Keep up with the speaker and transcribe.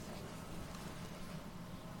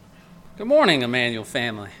Good morning, Emmanuel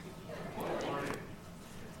family.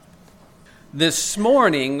 This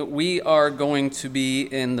morning, we are going to be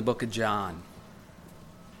in the book of John.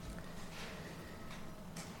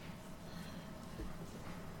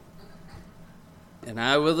 And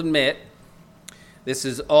I will admit, this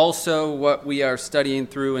is also what we are studying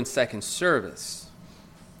through in second service.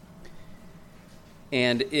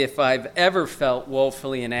 And if I've ever felt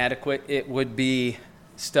woefully inadequate, it would be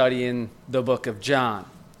studying the book of John.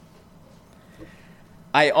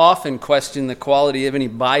 I often question the quality of any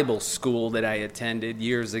Bible school that I attended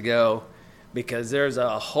years ago because there's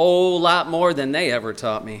a whole lot more than they ever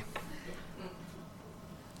taught me.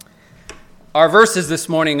 Our verses this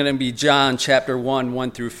morning are going to be John chapter 1,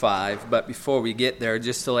 1 through 5. But before we get there,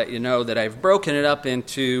 just to let you know that I've broken it up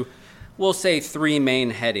into, we'll say, three main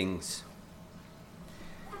headings.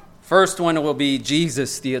 First one will be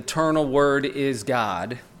Jesus, the eternal Word is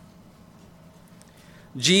God.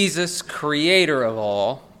 Jesus, creator of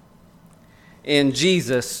all, and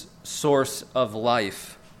Jesus, source of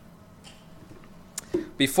life.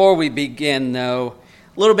 Before we begin, though,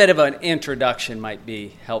 a little bit of an introduction might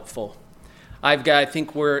be helpful. I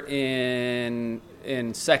think we're in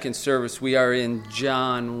second service. We are in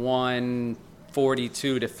John 1,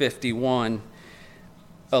 42 to 51,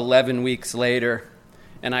 11 weeks later,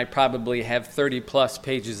 and I probably have 30 plus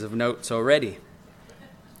pages of notes already.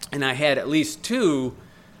 And I had at least two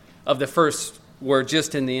of the first were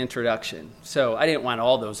just in the introduction. So I didn't want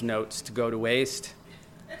all those notes to go to waste.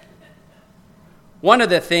 One of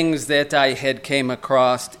the things that I had came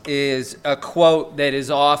across is a quote that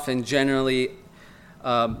is often generally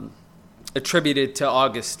attributed to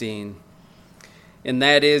Augustine. And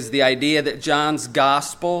that is the idea that John's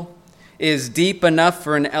gospel is deep enough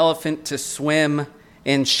for an elephant to swim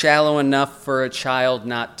and shallow enough for a child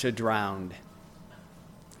not to drown.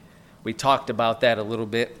 We talked about that a little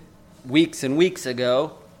bit weeks and weeks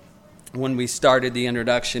ago when we started the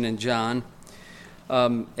introduction in John,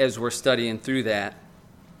 as we're studying through that.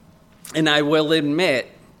 And I will admit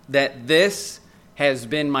that this has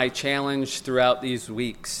been my challenge throughout these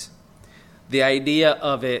weeks. The idea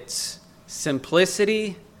of its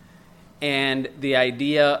simplicity and the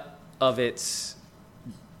idea of its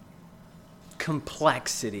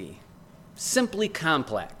complexity. Simply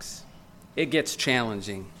complex. It gets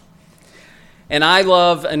challenging. And I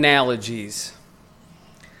love analogies.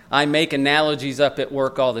 I make analogies up at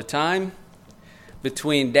work all the time.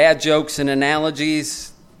 Between dad jokes and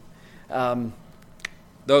analogies,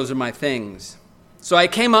 those are my things. So I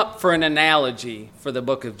came up for an analogy for the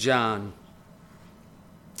book of John.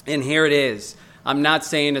 And here it is. I'm not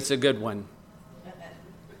saying it's a good one.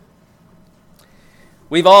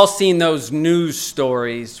 We've all seen those news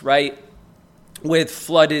stories, right? With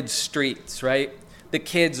flooded streets, right? The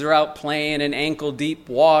kids are out playing in ankle-deep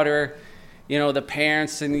water. You know, the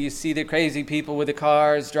parents, and you see the crazy people with the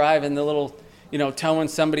cars driving the little, towing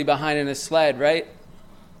somebody behind in a sled, right?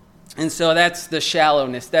 And so that's the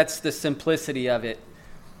shallowness. That's the simplicity of it.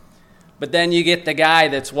 But then you get the guy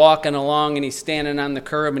that's walking along and he's standing on the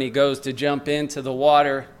curb and he goes to jump into the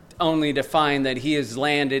water only to find that he has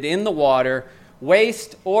landed in the water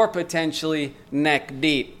waist or potentially neck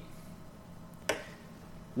deep.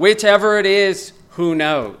 Whichever it is, who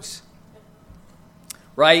knows?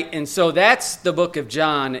 Right? And so that's the book of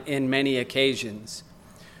John in many occasions.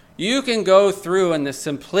 You can go through in the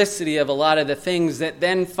simplicity of a lot of the things that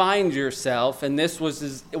then find yourself, and this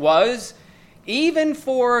was even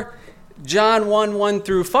for John 1, 1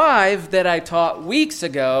 through 5 that I taught weeks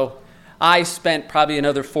ago, I spent probably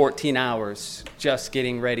another 14 hours just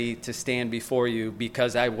getting ready to stand before you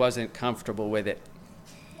because I wasn't comfortable with it.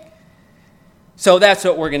 So that's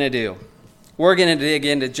what we're going to do. We're going to dig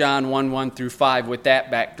into John 1, 1 through 5 with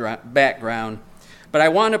that background. But I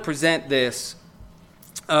want to present this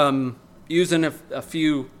using a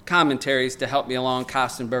few commentaries to help me along,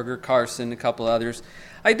 Kostenberger, Carson, a couple others.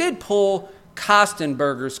 I did pull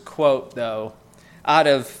Kostenberger's quote, though, out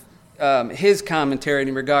of his commentary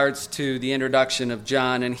in regards to the introduction of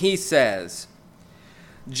John. And he says,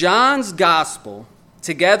 John's gospel,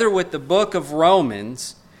 together with the book of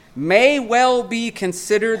Romans, may well be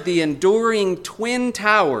considered the enduring twin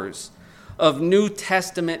towers of New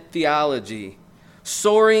Testament theology,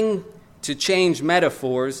 soaring, to change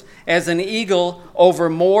metaphors, as an eagle over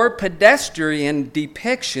more pedestrian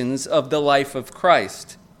depictions of the life of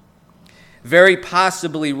Christ. Very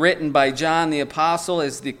possibly written by John the Apostle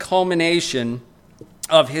as the culmination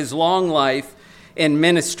of his long life and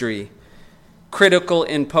ministry, critical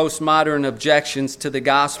and postmodern objections to the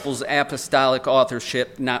gospel's apostolic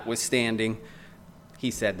authorship notwithstanding. He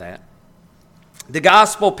said that. The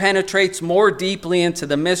gospel penetrates more deeply into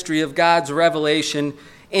the mystery of God's revelation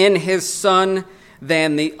in his Son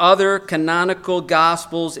than the other canonical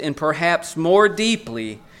gospels, and perhaps more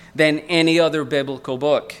deeply than any other biblical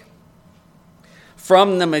book.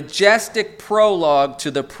 From the majestic prologue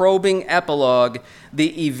to the probing epilogue,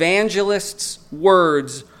 the evangelist's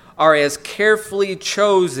words are as carefully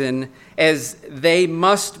chosen as they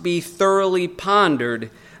must be thoroughly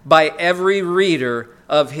pondered by every reader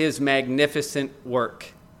of his magnificent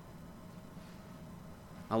work.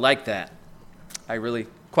 I like that. I really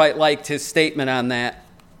quite liked his statement on that.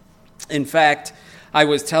 In fact, I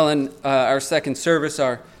was telling our second service,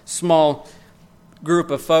 our small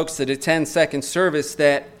group of folks that attend second service,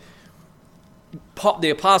 that the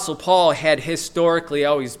Apostle Paul had historically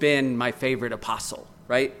always been my favorite apostle,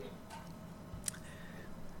 right?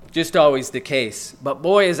 Just always the case. But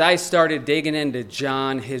boy, as I started digging into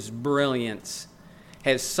John, his brilliance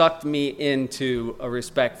has sucked me into a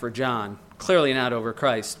respect for John. Clearly not over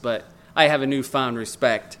Christ, but I have a newfound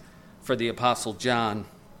respect for the Apostle John.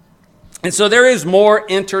 And so there is more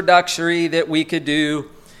introductory that we could do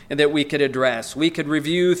and that we could address. We could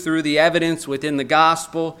review through the evidence within the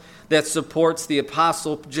gospel that supports the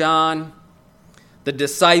Apostle John, the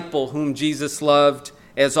disciple whom Jesus loved,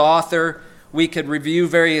 as author. We could review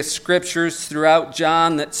various scriptures throughout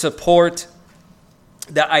John that support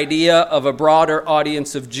the idea of a broader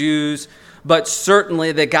audience of Jews, but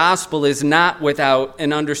certainly the gospel is not without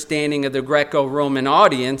an understanding of the Greco-Roman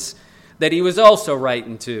audience that he was also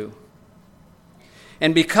writing to.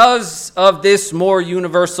 And because of this more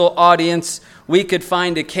universal audience, we could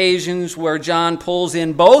find occasions where John pulls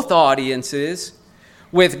in both audiences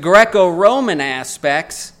with Greco-Roman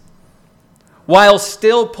aspects, while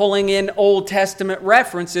still pulling in Old Testament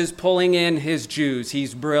references, pulling in his Jews.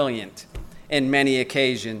 He's brilliant in many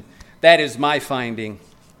occasions. That is my finding.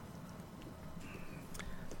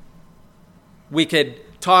 We could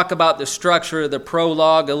talk about the structure of the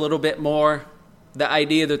prologue a little bit more. The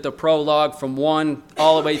idea that the prologue from 1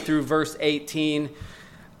 all the way through verse 18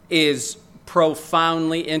 is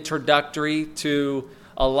profoundly introductory to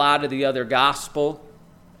a lot of the other gospel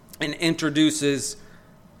and introduces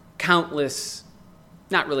countless,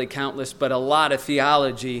 not really countless, but a lot of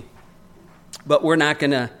theology. But we're not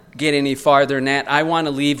going to get any farther than that. I want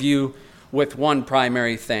to leave you with one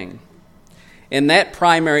primary thing. And that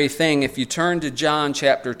primary thing, if you turn to John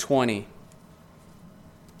chapter 20,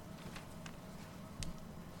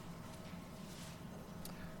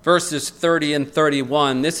 verses 30 and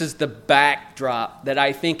 31, this is the backdrop that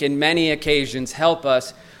I think in many occasions help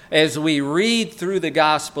us as we read through the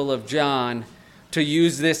Gospel of John to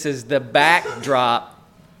use this as the backdrop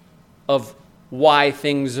of why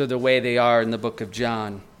things are the way they are in the book of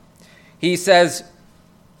John. He says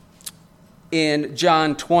in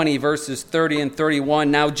John 20, verses 30 and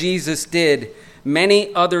 31, "Now Jesus did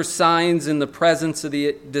many other signs in the presence of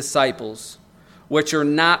the disciples, which are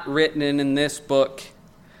not written in this book.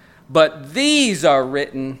 But these are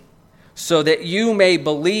written so that you may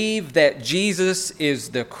believe that Jesus is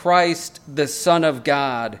the Christ, the Son of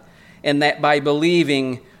God, and that by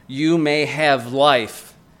believing you may have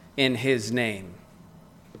life in his name."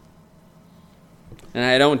 And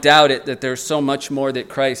I don't doubt it that there's so much more that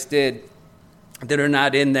Christ did that are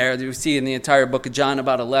not in there. You see in the entire book of John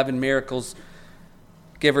about 11 miracles,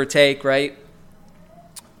 give or take, right?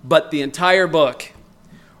 But the entire book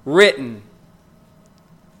written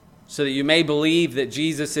so that you may believe that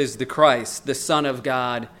Jesus is the Christ, the Son of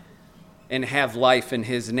God, and have life in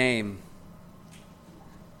his name.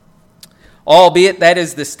 Albeit that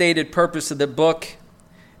is the stated purpose of the book,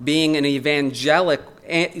 being an evangelistic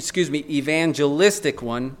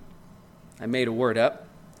one. I made a word up.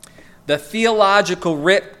 The theological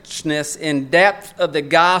richness and depth of the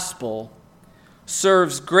gospel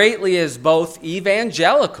serves greatly as both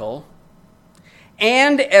evangelical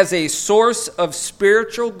and as a source of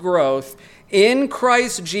spiritual growth in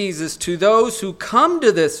Christ Jesus to those who come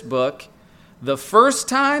to this book the first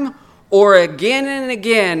time or again and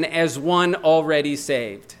again as one already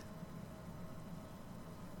saved.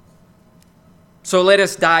 So let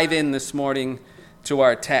us dive in this morning to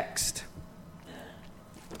our text.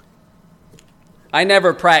 I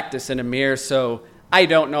never practice in a mirror, so I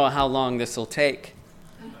don't know how long this will take.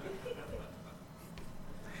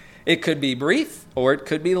 It could be brief or it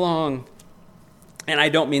could be long. And I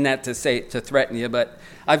don't mean that to threaten you, but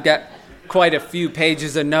I've got quite a few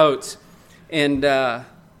pages of notes. And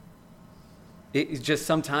it's just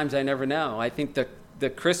sometimes I never know. I think the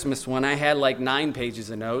Christmas one, I had like 9 pages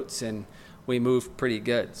of notes and we moved pretty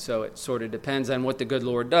good. So it sort of depends on what the good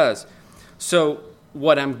Lord does. So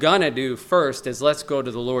what I'm going to do first is let's go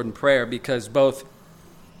to the Lord in prayer, because both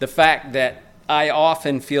the fact that I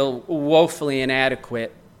often feel woefully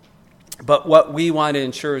inadequate, but what we want to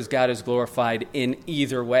ensure is God is glorified in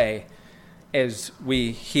either way as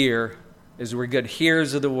we hear, as we're good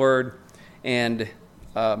hearers of the word, and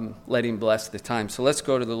let him bless the time. So let's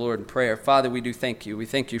go to the Lord in prayer. Father, we do thank you. We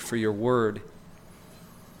thank you for your word.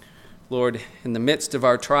 Lord, in the midst of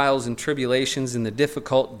our trials and tribulations, in the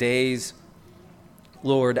difficult days,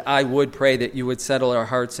 Lord, I would pray that you would settle our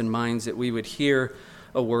hearts and minds, that we would hear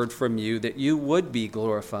a word from you, that you would be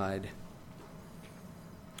glorified.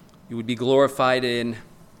 You would be glorified in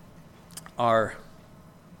our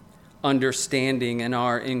understanding and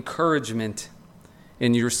our encouragement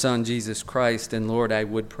in your Son, Jesus Christ. And Lord, I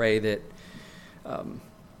would pray that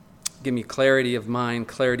give me clarity of mind,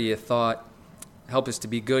 clarity of thought. Help us to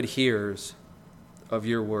be good hearers of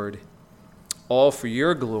your word, all for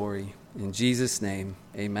your glory. In Jesus' name,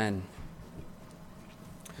 amen.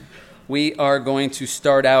 We are going to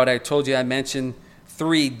start out, I told you I mentioned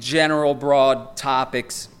 3 general broad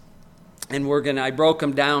topics, and I broke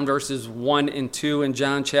them down, verses 1 and 2 in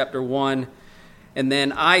John chapter 1, and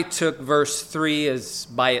then I took verse 3 as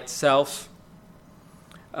by itself.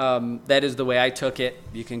 That is the way I took it.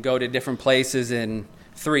 You can go to different places, and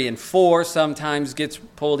 3 and 4 sometimes gets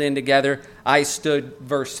pulled in together. I stood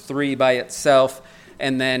verse 3 by itself,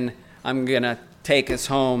 and then I'm going to take us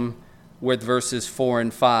home with verses 4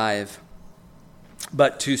 and 5.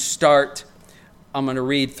 But to start, I'm going to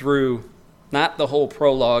read through, not the whole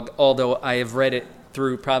prologue, although I have read it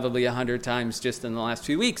through probably 100 times just in the last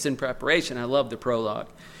few weeks in preparation. I love the prologue.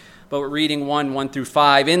 But we're reading 1 through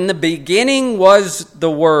 5. In the beginning was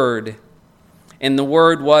the Word, and the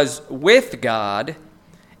Word was with God,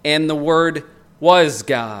 and the Word was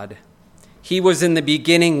God. He was in the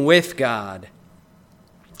beginning with God.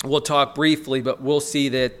 We'll talk briefly, but we'll see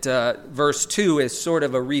that verse 2 is sort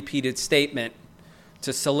of a repeated statement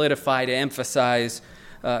to solidify, to emphasize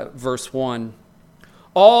verse 1.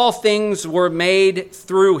 All things were made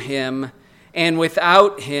through him, and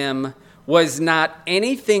without him was not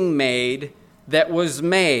anything made that was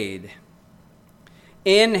made.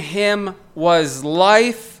 In him was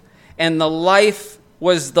life, and the life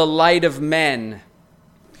was the light of men.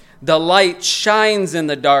 The light shines in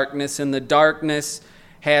the darkness, and the darkness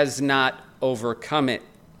has not overcome it.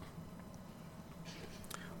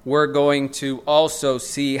 We're going to also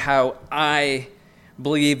see how I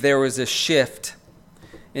believe there was a shift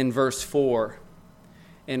in verse 4,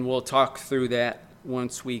 and we'll talk through that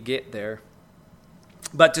once we get there.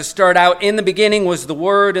 But to start out, in the beginning was the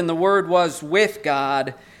Word, and the Word was with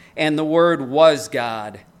God, and the Word was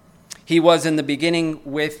God. He was in the beginning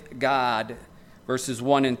with God, verses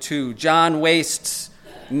 1 and 2. John wastes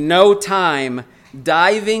no time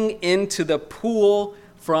diving into the pool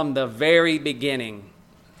from the very beginning.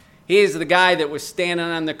 He is the guy that was standing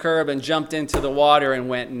on the curb and jumped into the water and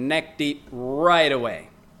went neck deep right away.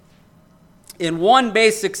 In one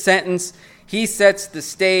basic sentence, he sets the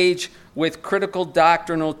stage with critical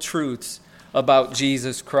doctrinal truths about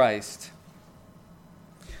Jesus Christ.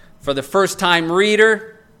 For the first-time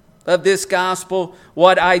reader of this gospel,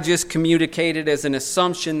 what I just communicated as an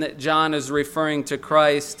assumption that John is referring to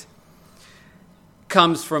Christ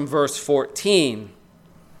comes from verse 14.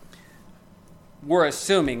 We're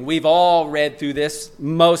assuming, we've all read through this,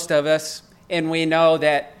 most of us, and we know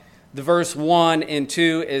that the verse 1 and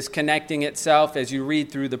 2 is connecting itself as you read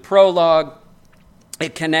through the prologue.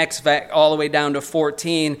 It connects back all the way down to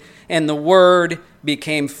 14. And the Word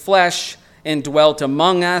became flesh and dwelt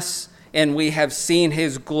among us, and we have seen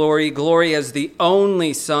his glory, glory as the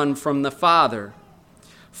only Son from the Father,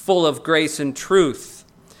 full of grace and truth.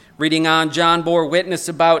 Reading on, John bore witness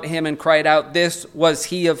about him and cried out, "This was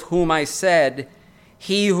he of whom I said,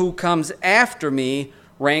 'He who comes after me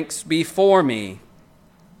ranks before me.'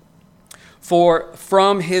 For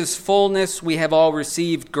from his fullness we have all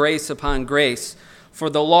received grace upon grace.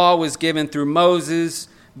 For the law was given through Moses,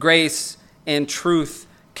 grace and truth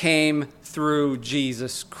came through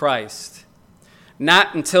Jesus Christ."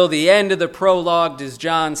 Not until the end of the prologue does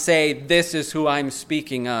John say, "This is who I'm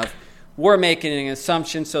speaking of." We're making an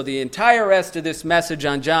assumption, so the entire rest of this message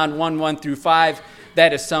on John 1 through 5,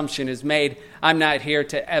 that assumption is made. I'm not here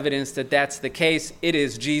to evidence that that's the case. It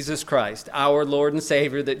is Jesus Christ, our Lord and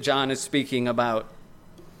Savior, that John is speaking about.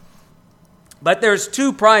 But there's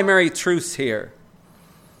 2 primary truths here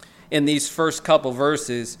in these first couple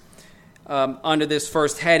verses under this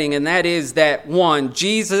first heading, and that is that 1,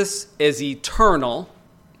 Jesus is eternal,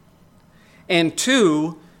 and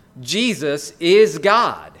 2, Jesus is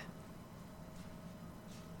God.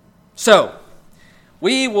 So,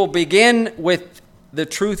 we will begin with the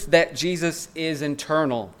truth that Jesus is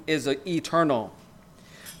eternal.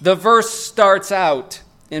 The verse starts out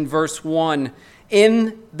in verse 1,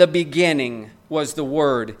 in the beginning was the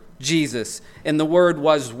Word, Jesus, and the Word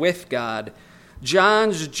was with God.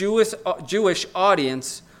 John's Jewish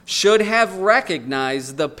audience should have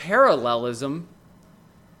recognized the parallelism.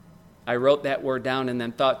 I wrote that word down and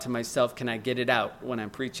then thought to myself, can I get it out when I'm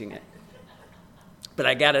preaching it? But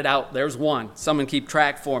I got it out. There's one. Someone keep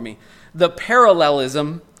track for me. The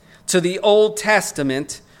parallelism to the Old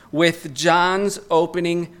Testament with John's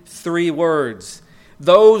opening 3 words.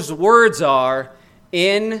 Those words are,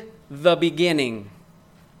 in the beginning.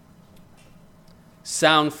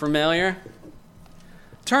 Sound familiar?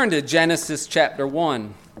 Turn to Genesis chapter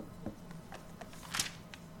 1.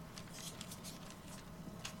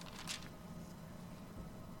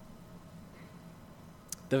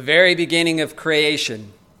 The very beginning of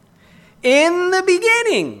creation. In the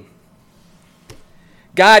beginning,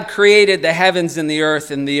 God created the heavens and the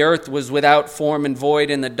earth was without form and void,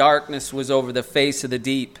 and the darkness was over the face of the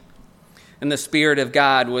deep. And the Spirit of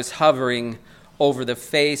God was hovering over the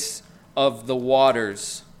face of the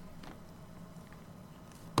waters.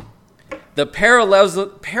 The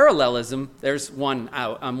parallelism, there's one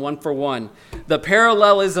out. I'm 1 for 1. The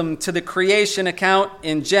parallelism to the creation account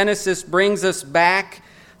in Genesis brings us back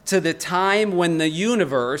to the time when the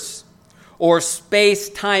universe, or space,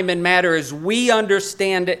 time, and matter as we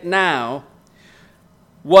understand it now,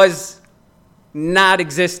 was not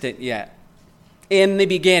existent yet. In the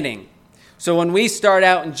beginning. So when we start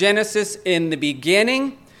out in Genesis, in the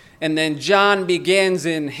beginning, and then John begins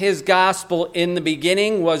in his gospel, in the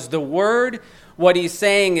beginning was the Word. What he's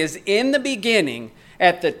saying is, in the beginning,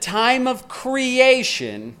 at the time of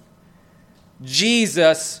creation,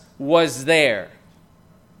 Jesus was there.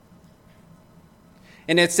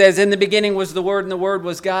 And it says, in the beginning was the Word, and the Word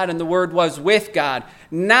was God, and the Word was with God.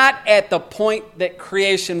 Not at the point that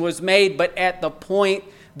creation was made, but at the point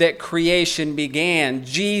that creation began.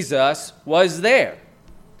 Jesus was there.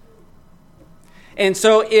 And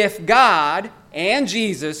so if God and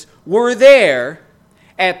Jesus were there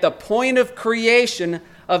at the point of creation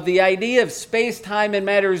of the idea of space, time, and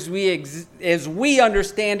matter as we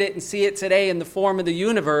understand it and see it today in the form of the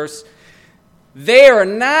universe, they are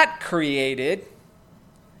not created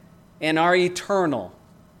and are eternal.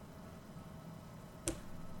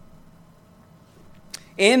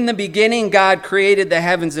 In the beginning, God created the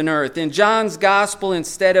heavens and earth. In John's gospel,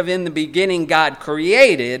 instead of in the beginning, God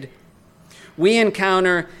created, we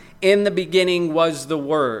encounter in the beginning was the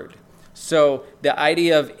Word. So the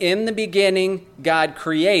idea of in the beginning, God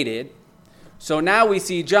created. So now we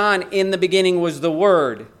see John, in the beginning was the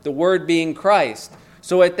Word being Christ.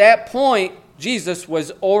 So at that point, Jesus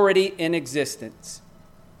was already in existence.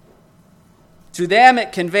 To them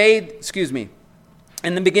it conveyed,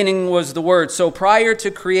 in the beginning was the Word. So prior to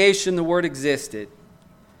creation, the Word existed.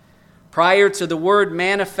 Prior to the Word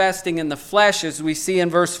manifesting in the flesh, as we see in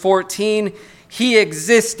verse 14, he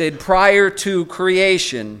existed prior to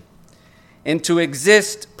creation. And to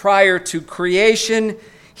exist prior to creation,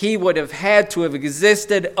 he would have had to have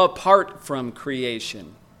existed apart from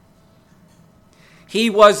creation. He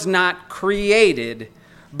was not created,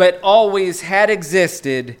 but always had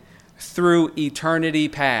existed through eternity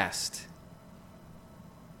past.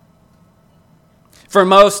 For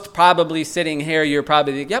most probably sitting here, you're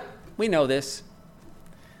probably thinking, yep, we know this.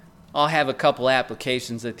 I'll have a couple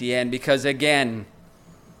applications at the end because, again,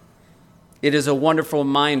 it is a wonderful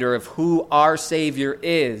reminder of who our Savior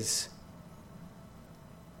is.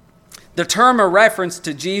 The term or reference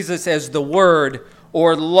to Jesus as the Word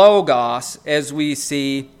or Logos, as we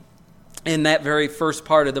see in that very first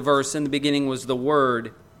part of the verse, in the beginning was the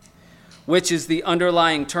Word, which is the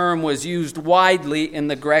underlying term, was used widely in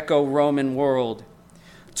the Greco-Roman world.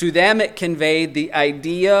 To them, it conveyed the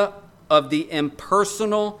idea of the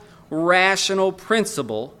impersonal, rational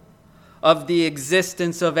principle of the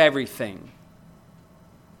existence of everything.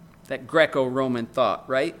 That Greco-Roman thought,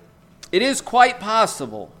 right? It is quite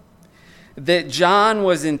possible that John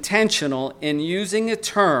was intentional in using a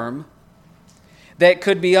term that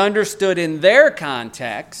could be understood in their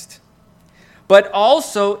context, but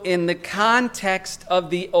also in the context of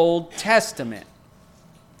the Old Testament.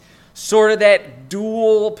 Sort of that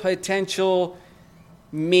dual potential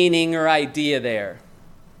meaning or idea there,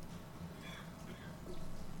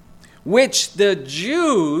 which the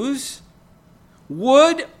Jews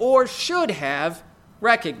would or should have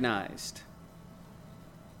recognized.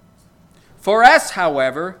 For us,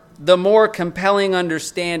 however, the more compelling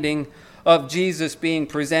understanding of Jesus being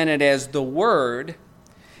presented as the Word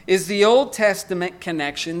is the Old Testament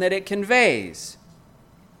connection that it conveys.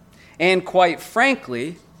 and quite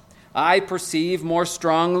frankly, I perceive more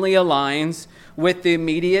strongly aligns with the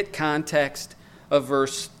immediate context of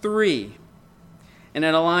verse 3. And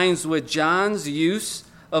it aligns with John's use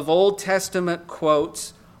of Old Testament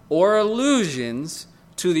quotes or allusions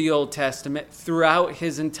to the Old Testament throughout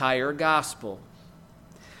his entire gospel.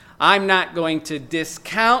 I'm not going to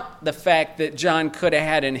discount the fact that John could have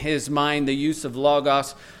had in his mind the use of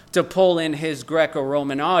logos to pull in his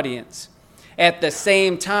Greco-Roman audience. At the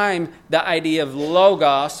same time, the idea of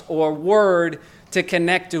logos or word to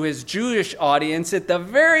connect to his Jewish audience at the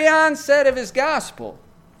very onset of his gospel.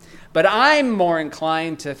 But I'm more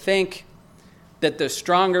inclined to think that the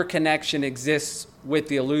stronger connection exists with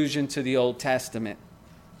the allusion to the Old Testament.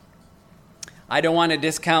 I don't want to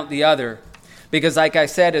discount the other, because like I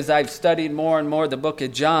said, as I've studied more and more the book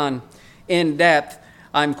of John in depth,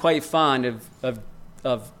 I'm quite fond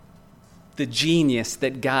of the genius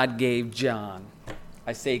that God gave John.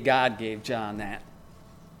 I say God gave John that.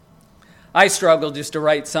 I struggle just to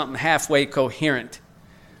write something halfway coherent,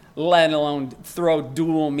 let alone throw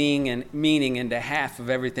dual meaning into half of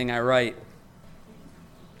everything I write.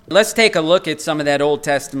 Let's take a look at some of that Old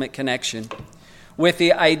Testament connection with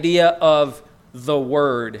the idea of the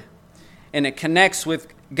Word. And it connects with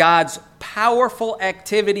God's powerful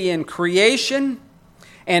activity in creation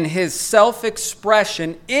and his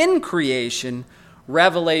self-expression in creation,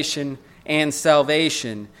 revelation, and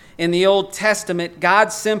salvation. In the Old Testament,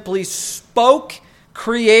 God simply spoke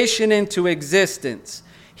creation into existence.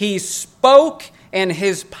 He spoke and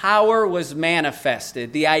his power was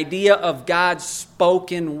manifested. The idea of God's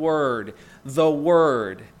spoken word, the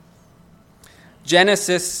Word.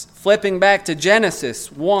 Genesis, flipping back to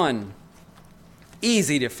Genesis 1,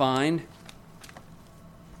 easy to find.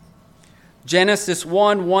 Genesis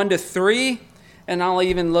 1:1-3, and I'll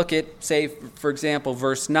even look at, say, for example,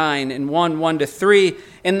 verse 9. In 1:1-3,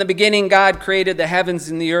 in the beginning God created the heavens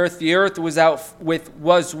and the earth. The earth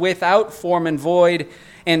was without form and void,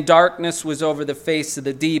 and darkness was over the face of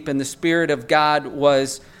the deep, and the Spirit of God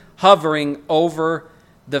was hovering over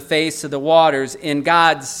the face of the waters. And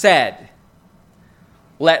God said,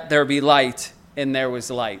 "Let there be light," and there was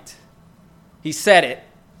light. He said it.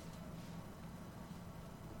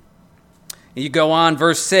 You go on,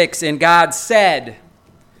 verse 6, and God said,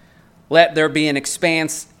 "Let there be an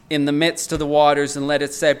expanse in the midst of the waters, and let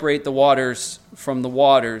it separate the waters from the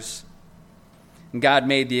waters." And God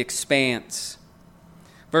made the expanse.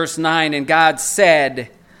 Verse 9, and God said,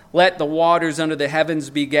 "Let the waters under the heavens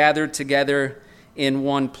be gathered together in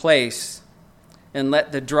one place, and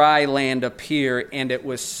let the dry land appear." And it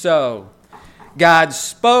was so. God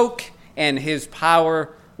spoke, and his power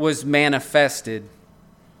was manifested.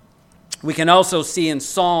 We can also see in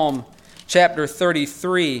Psalm chapter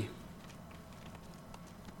 33,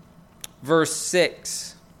 verse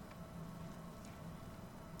 6.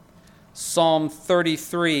 Psalm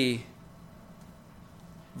 33,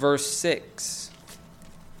 verse 6.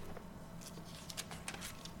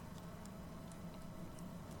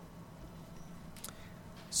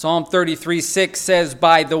 Psalm 33:6 says,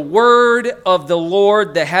 "By the word of the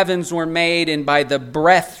Lord the heavens were made, and by the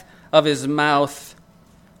breath of his mouth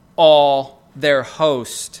all their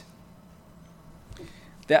host."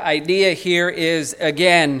 The idea here is,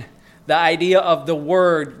 again, the idea of the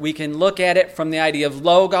word. We can look at it from the idea of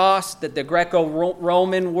logos, that the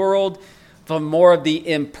Greco-Roman world, from more of the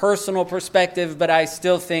impersonal perspective, but I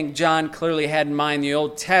still think John clearly had in mind the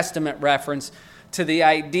Old Testament reference to the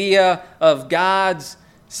idea of God's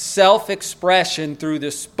self-expression through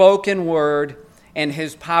the spoken word and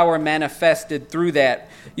his power manifested through that.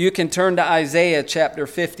 You can turn to Isaiah chapter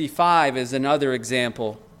 55 as another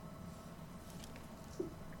example.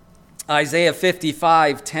 Isaiah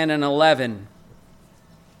 55, 10 and 11.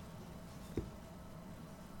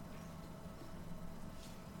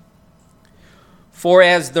 "For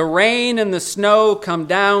as the rain and the snow come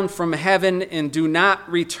down from heaven and do not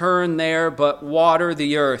return there, but water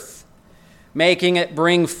the earth, making it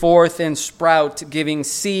bring forth and sprout, giving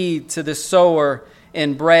seed to the sower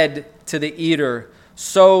and bread to the eater,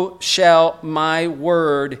 so shall my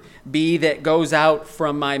word be that goes out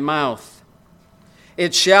from my mouth.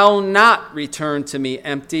 It shall not return to me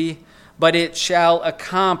empty, but it shall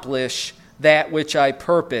accomplish that which I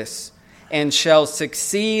purpose, and shall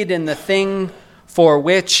succeed in the thing for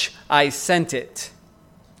which I sent it."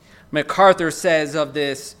 MacArthur says of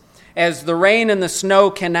this, "As the rain and the snow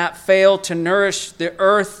cannot fail to nourish the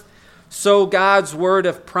earth, so God's word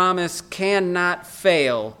of promise cannot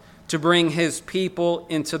fail to bring his people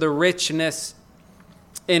into the richness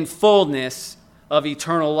and fullness of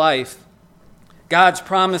eternal life. God's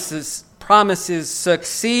promises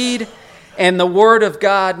succeed And the Word of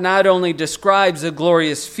God not only describes a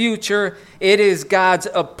glorious future, it is God's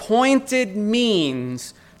appointed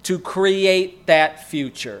means to create that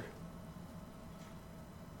future.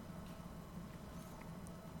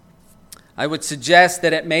 I would suggest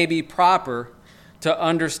that it may be proper to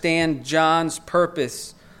understand John's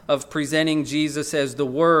purpose of presenting Jesus as the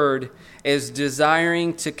Word as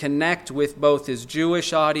desiring to connect with both his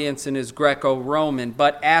Jewish audience and his Greco-Roman.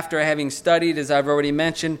 But after having studied, as I've already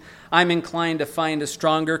mentioned, I'm inclined to find a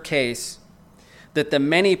stronger case that the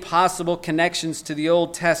many possible connections to the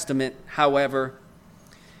Old Testament, however,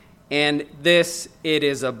 and this, it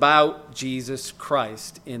is about Jesus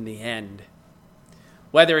Christ in the end.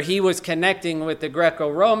 Whether he was connecting with the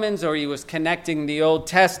Greco-Romans or he was connecting the Old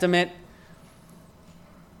Testament,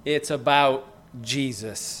 it's about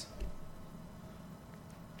Jesus.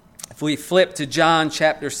 If we flip to John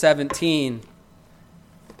chapter 17,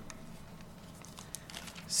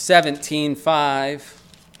 17:5.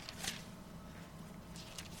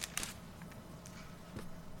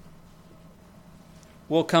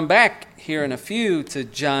 We'll come back here in a few to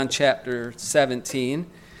John chapter 17,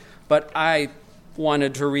 but I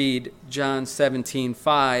wanted to read John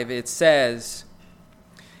 17:5. It says,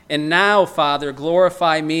 "And now, Father,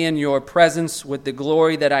 glorify me in your presence with the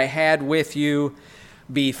glory that I had with you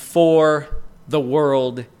before the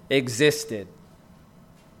world existed."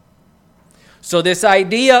 So this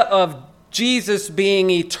idea of Jesus being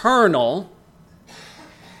eternal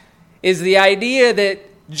is the idea that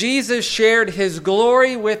Jesus shared his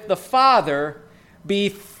glory with the Father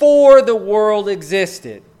before the world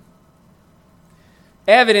existed.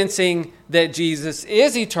 Evidencing that Jesus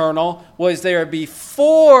is eternal was there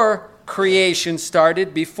before creation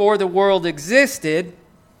started, before the world existed.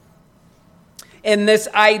 And this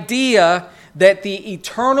idea that the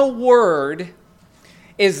eternal Word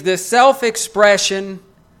is the self-expression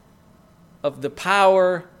of the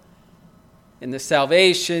power and the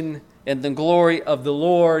salvation and the glory of the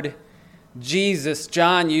Lord Jesus.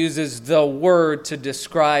 John uses the Word to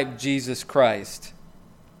describe Jesus Christ.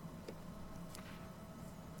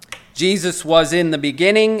 Jesus was in the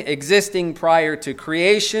beginning, existing prior to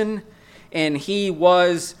creation, and he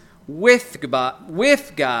was with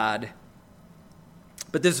God.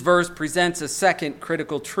 But this verse presents a second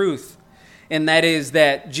critical truth, and that is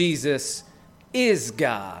that Jesus is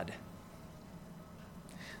God.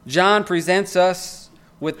 John presents us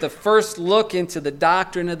with the first look into the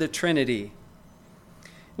doctrine of the Trinity.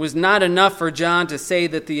 It was not enough for John to say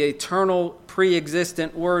that the eternal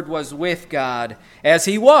pre-existent Word was with God, as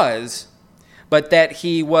he was, but that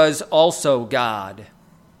he was also God.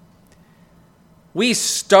 We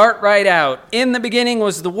start right out. In the beginning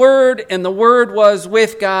was the Word, and the Word was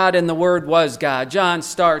with God, and the Word was God. John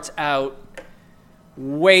starts out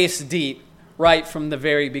waist deep right from the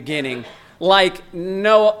very beginning, like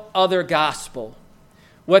no other gospel.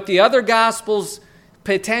 What the other gospels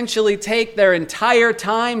potentially take their entire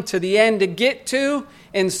time to the end to get to,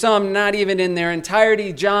 and some not even in their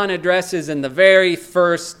entirety, John addresses in the very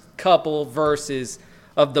first couple verses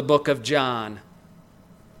of the book of John.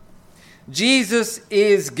 Jesus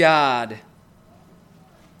is God.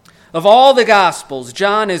 Of all the Gospels,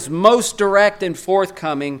 John is most direct and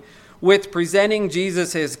forthcoming with presenting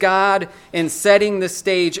Jesus as God and setting the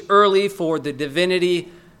stage early for the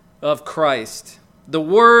divinity of Christ. The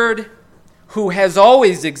Word, who has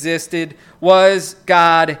always existed, was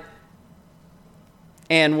God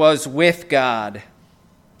and was with God.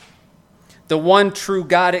 The one true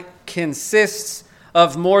God consists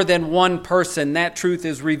of more than one person. That truth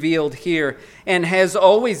is revealed here and has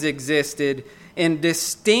always existed in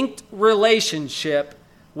distinct relationship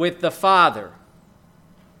with the Father.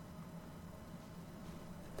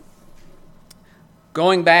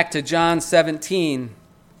 Going back to John 17,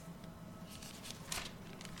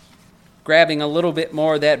 grabbing a little bit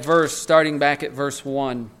more of that verse, starting back at verse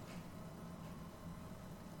 1.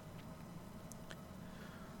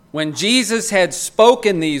 When Jesus had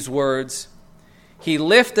spoken these words, he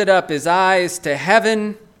lifted up his eyes to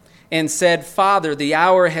heaven and said, "Father, the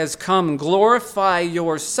hour has come. Glorify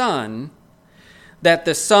your Son, that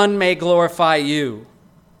the Son may glorify you,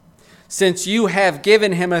 since you have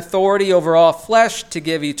given him authority over all flesh to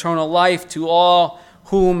give eternal life to all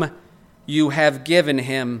whom you have given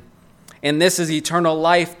him. And this is eternal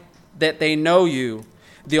life, that they know you,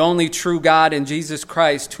 the only true God, and Jesus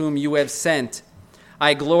Christ, whom you have sent.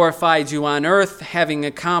 I glorified you on earth, having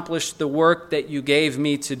accomplished the work that you gave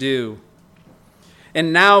me to do.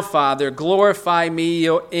 And now, Father, glorify me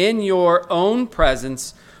in your own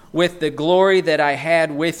presence with the glory that I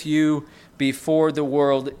had with you before the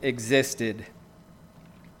world existed."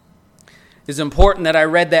 It's important that I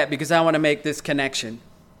read that because I want to make this connection.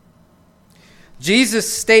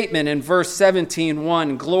 Jesus' statement in verse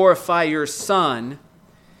 17:1, glorify your Son,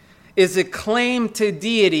 is a claim to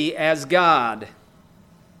deity as God.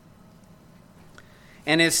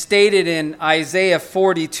 And is stated in Isaiah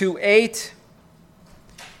 42:8.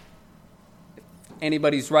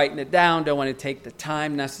 Anybody's writing it down, don't want to take the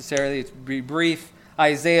time necessarily to be brief.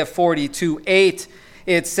 Isaiah 42:8,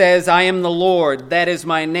 it says, I am the Lord, that is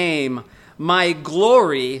my name. My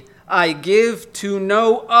glory I give to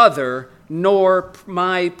no other, nor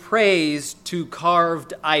my praise to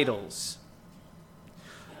carved idols.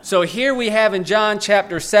 So here we have in John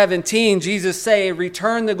chapter 17, Jesus say,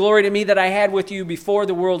 return the glory to me that I had with you before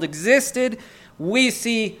the world existed. We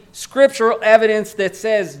see scriptural evidence that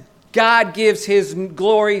says God gives his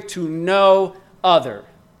glory to no other.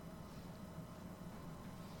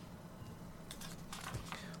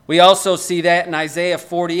 We also see that in Isaiah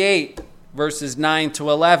 48, verses 9 to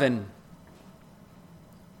 11.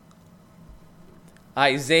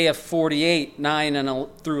 Isaiah 48, 9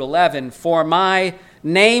 through 11. For my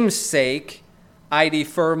name's sake, I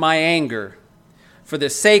defer my anger. For the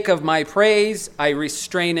sake of my praise, I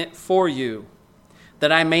restrain it for you,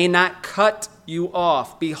 that I may not cut you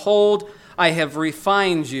off. Behold, I have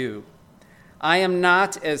refined you. I am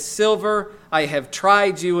not as silver. I have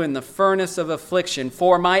tried you in the furnace of affliction.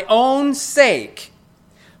 For my own sake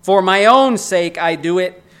I do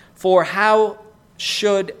it. For how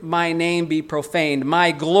should my name be profaned?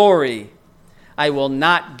 My glory I will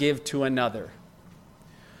not give to another.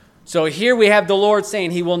 So here we have the Lord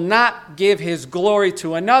saying he will not give his glory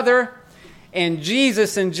to another. And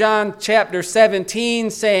Jesus in John chapter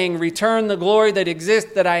 17 saying, return the glory that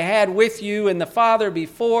exists that I had with you and the Father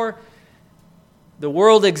before the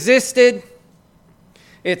world existed.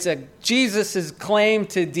 It's Jesus' claim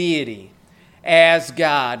to deity as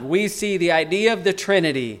God. We see the idea of the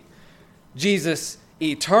Trinity. Jesus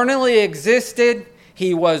eternally existed.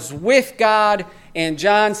 He was with God. And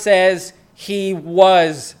John says he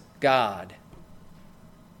was God.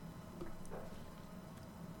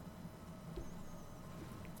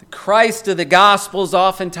 The Christ of the Gospels,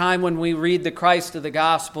 oftentimes when we read the Christ of the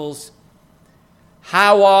Gospels,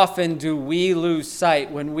 how often do we lose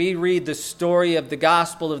sight when we read the story of the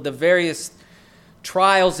gospel of the various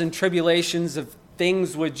trials and tribulations of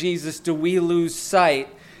things with Jesus? Do we lose sight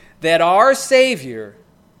that our Savior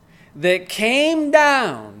that came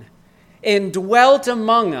down and dwelt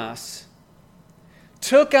among us,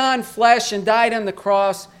 took on flesh and died on the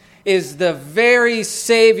cross, is the very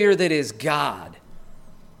Savior that is God?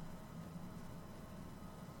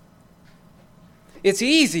 It's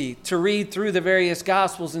easy to read through the various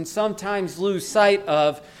Gospels and sometimes lose sight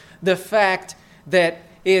of the fact that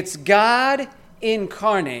it's God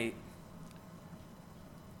incarnate.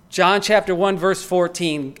 John chapter 1 verse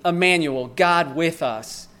 14, Emmanuel, God with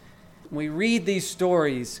us. We read these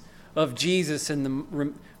stories of Jesus and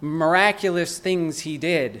the miraculous things he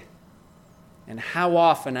did. And how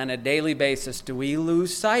often on a daily basis do we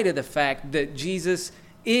lose sight of the fact that Jesus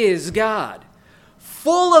is God?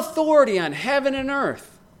 Full authority on heaven and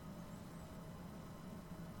earth.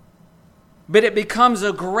 But it becomes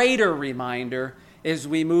a greater reminder as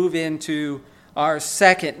we move into our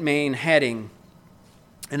second main heading.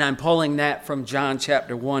 And I'm pulling that from John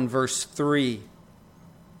chapter 1 verse 3.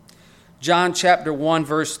 John chapter 1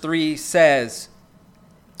 verse 3 says,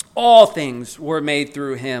 all things were made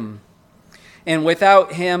through him, and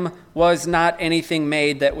without him was not anything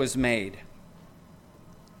made that was made.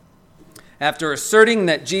 After asserting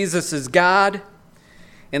that Jesus is God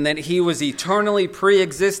and that he was eternally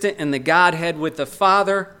pre-existent in the Godhead with the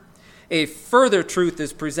Father, a further truth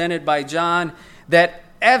is presented by John that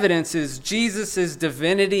evidences Jesus'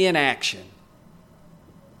 divinity in action.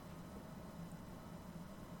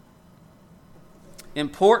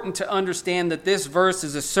 Important to understand that this verse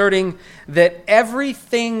is asserting that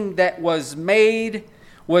everything that was made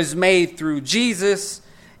through Jesus.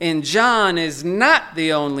 And John is not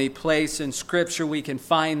the only place in Scripture we can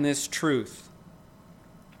find this truth.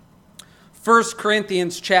 1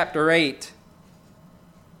 Corinthians chapter 8,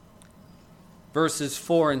 verses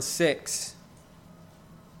 4 and 6.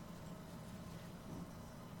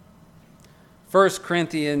 1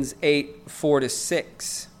 Corinthians 8, 4 to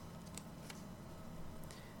 6.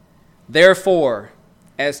 Therefore,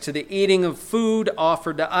 as to the eating of food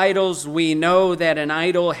offered to idols, we know that an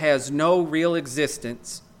idol has no real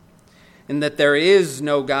existence, and that there is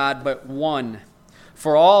no God but one.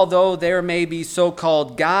 For although there may be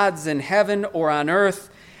so-called gods in heaven or on earth,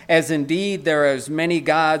 as indeed there are as many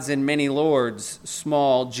gods and many lords,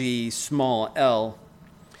 small g, small l,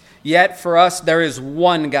 Yet for us there is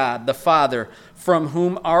one God, the Father, from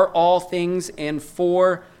whom are all things and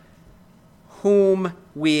for whom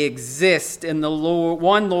we exist, in the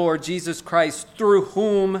one Lord Jesus Christ, through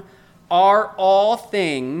whom are all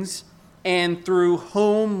things and through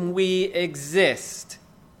whom we exist.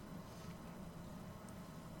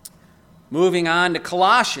 Moving on to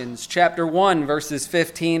Colossians chapter 1, verses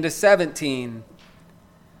 15 to 17.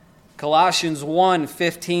 Colossians 1,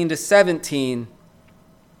 15 to 17.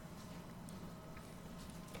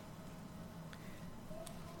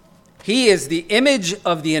 He is the image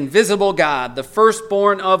of the invisible God, the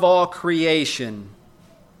firstborn of all creation.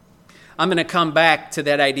 I'm going to come back to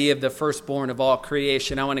that idea of the firstborn of all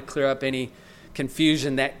creation. I want to clear up any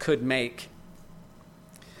confusion that could make.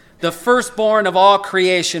 The firstborn of all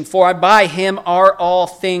creation, for by him all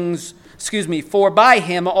things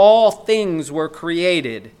were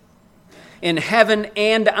created, in heaven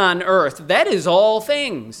and on earth. That is all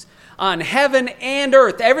things. On heaven and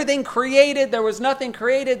earth, everything created. There was nothing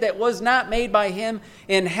created that was not made by him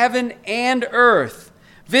in heaven and earth,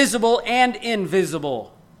 visible and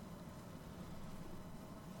invisible.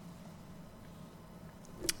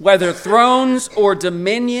 Whether thrones or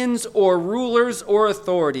dominions or rulers or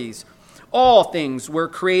authorities, all things were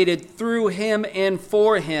created through him and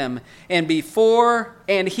for him, and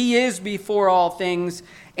he is before all things,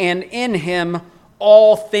 and in him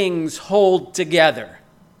all things hold together.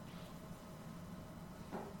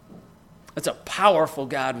 That's a powerful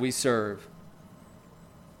God we serve.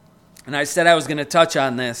 And I said I was going to touch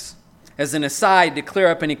on this as an aside to clear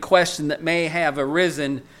up any question that may have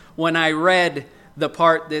arisen when I read the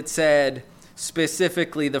part that said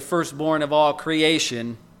specifically the firstborn of all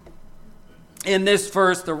creation. In this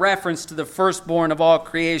verse, the reference to the firstborn of all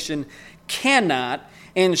creation cannot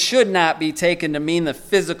and should not be taken to mean the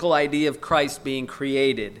physical idea of Christ being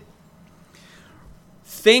created.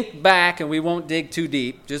 Think back, and we won't dig too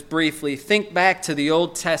deep, just briefly, think back to the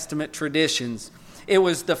Old Testament traditions. It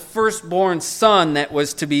was the firstborn son that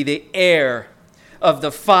was to be the heir of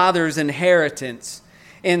the father's inheritance.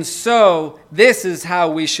 And so, this is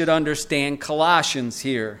how we should understand Colossians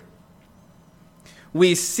here.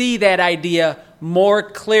 We see that idea more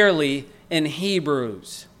clearly in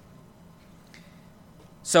Hebrews.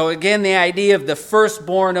 So again, the idea of the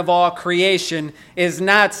firstborn of all creation is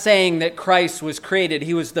not saying that Christ was created.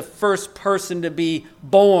 He was the first person to be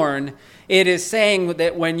born. It is saying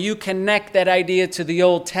that when you connect that idea to the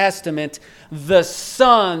Old Testament, the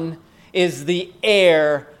Son is the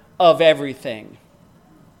heir of everything.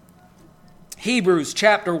 Hebrews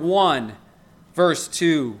chapter 1, verse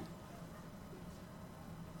 2.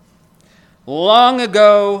 Long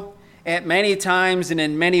ago, at many times and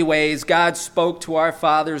in many ways, God spoke to our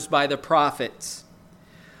fathers by the prophets.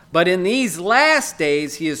 But in these last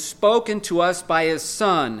days, he has spoken to us by his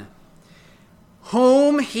Son,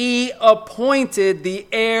 whom he appointed the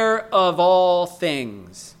heir of all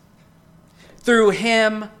things. Through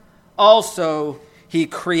him also he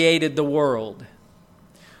created the world.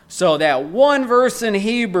 So that one verse in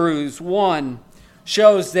Hebrews 1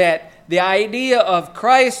 shows that the idea of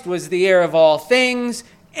Christ was the heir of all things,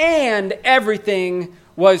 and everything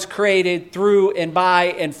was created through and by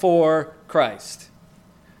and for Christ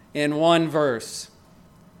in one verse.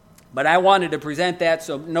 But I wanted to present that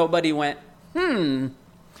so nobody went,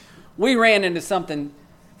 We ran into something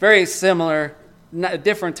very similar, a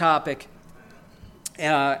different topic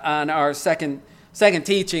on our second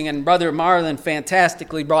teaching, and Brother Marlin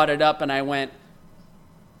fantastically brought it up, and I went,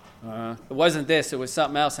 it wasn't this, it was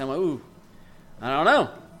something else. I went, I don't know.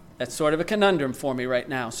 That's sort of a conundrum for me right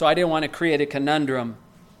now. So I didn't want to create a conundrum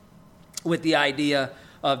with the idea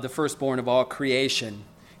of the firstborn of all creation.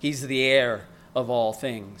 He's the heir of all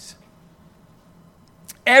things.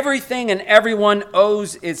 Everything and everyone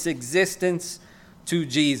owes its existence to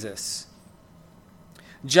Jesus.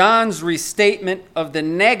 John's restatement of the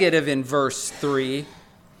negative in verse 3,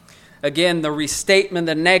 again, the restatement,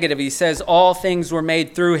 the negative, he says, all things were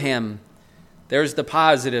made through him. There's the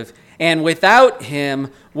positive. And without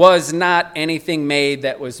him was not anything made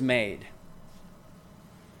that was made.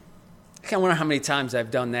 I wonder how many times I've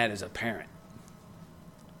done that as a parent.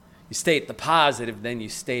 You state the positive, then you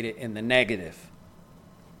state it in the negative.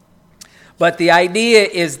 But the idea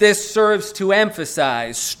is this serves to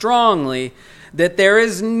emphasize strongly that there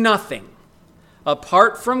is nothing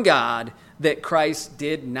apart from God that Christ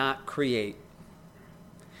did not create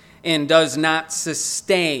and does not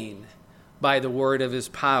sustain by the word of his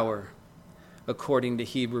power, according to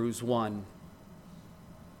Hebrews 1.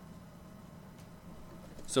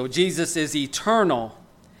 So Jesus is eternal,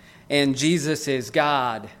 and Jesus is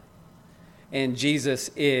God, and Jesus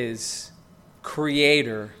is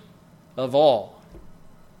creator of all.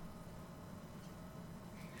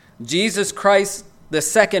 Jesus Christ, the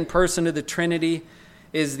second person of the Trinity,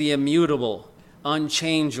 is the immutable,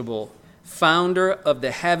 unchangeable, founder of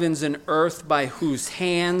the heavens and earth, by whose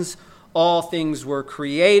hands all things were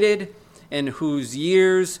created and whose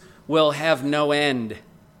years will have no end.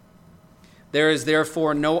 There is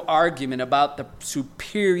therefore no argument about the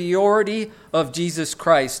superiority of Jesus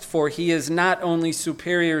Christ, for he is not only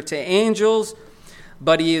superior to angels,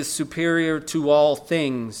 but he is superior to all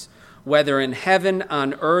things, whether in heaven,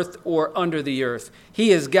 on earth, or under the earth.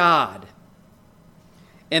 He is God,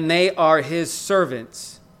 and they are his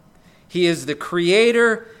servants. He is the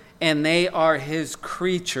creator, and they are his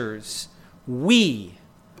creatures. We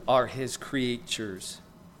are his creatures.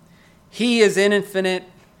 He is infinite,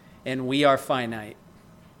 and we are finite.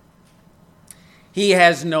 He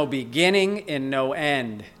has no beginning and no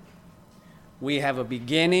end. We have a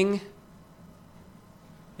beginning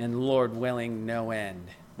and, Lord willing, no end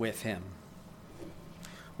with him.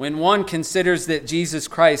 When one considers that Jesus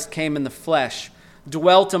Christ came in the flesh,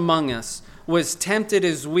 dwelt among us, was tempted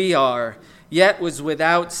as we are, yet was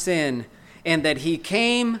without sin, and that he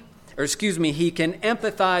can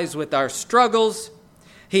empathize with our struggles.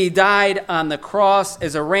 He died on the cross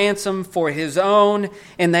as a ransom for his own,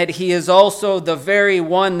 and that he is also the very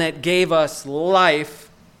one that gave us life,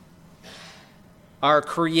 our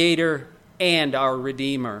Creator and our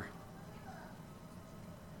Redeemer.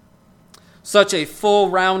 Such a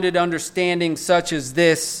full-rounded understanding such as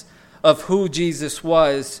this of who Jesus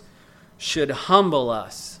was should humble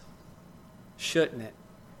us, shouldn't it?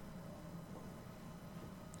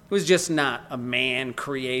 He was just not a man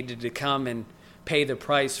created to come and pay the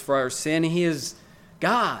price for our sin. He is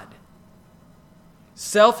God,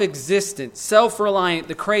 self-existent, self-reliant,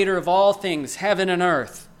 the creator of all things, heaven and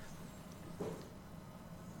earth,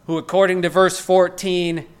 who, according to verse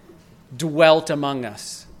 14, dwelt among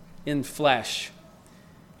us in flesh.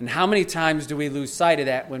 And how many times do we lose sight of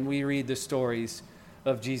that when we read the stories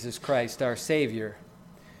of Jesus Christ, our Savior,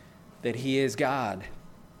 that he is God?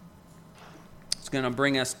 It's going to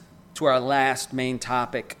bring us to our last main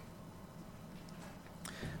topic.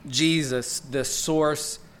 Jesus, the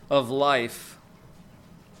source of life.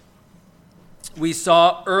 We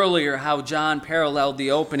saw earlier how John paralleled the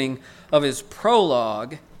opening of his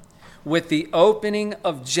prologue with the opening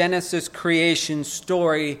of Genesis creation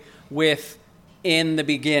story with "in the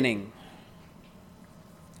beginning."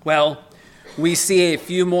 Well, we see a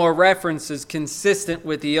few more references consistent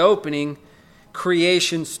with the opening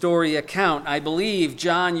creation story account. I believe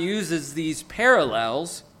John uses these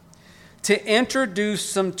parallels to introduce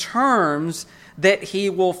some terms that he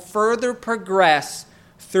will further progress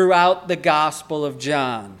throughout the Gospel of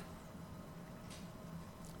John.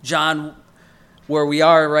 John, where we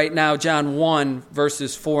are right now, John 1,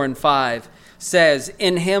 verses 4 and 5, says,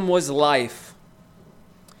 "In him was life,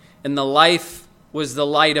 and the life was the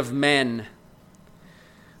light of men.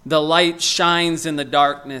 The light shines in the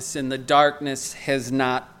darkness, and the darkness has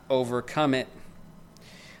not overcome it."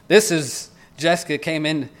 Jessica came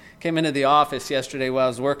into the office yesterday while I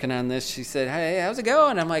was working on this. She said, "Hey, how's it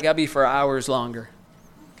going?" I'm like, "I'll be for hours longer."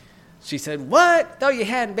 She said, "What? I thought you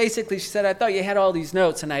had," basically she said, "I thought you had all these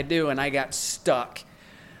notes," and I do, and I got stuck.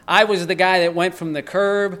 I was the guy that went from the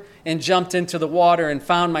curb and jumped into the water and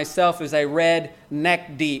found myself as I read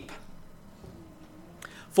neck deep.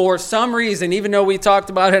 For some reason, even though we talked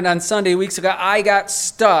about it on Sunday weeks ago, I got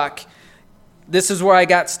stuck. This is where I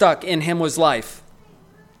got stuck. In him was life,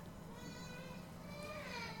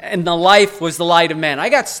 and the life was the light of men. I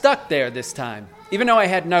got stuck there this time, even though I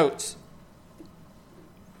had notes.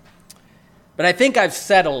 But I think I've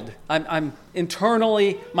settled. I'm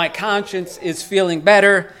internally, my conscience is feeling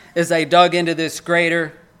better as I dug into this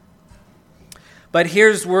greater. But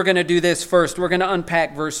we're going to do this first. We're going to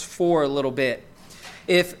unpack verse 4 a little bit.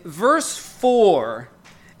 If verse 4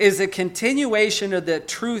 is a continuation of the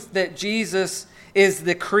truth that Jesus is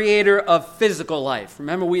the creator of physical life.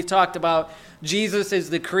 Remember, we've talked about Jesus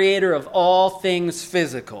is the creator of all things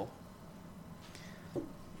physical.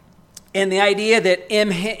 And the idea that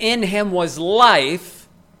in him was life,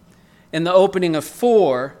 in the opening of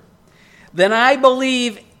 4, then I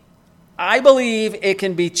believe it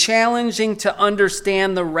can be challenging to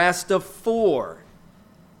understand the rest of 4.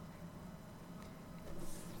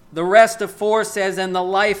 The rest of 4 says, "And the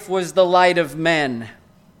life was the light of men."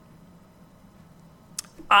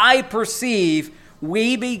 I perceive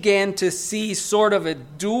we begin to see sort of a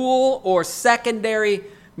dual or secondary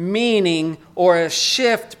meaning or a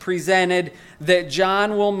shift presented that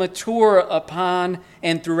John will mature upon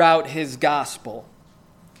and throughout his gospel.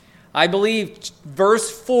 I believe verse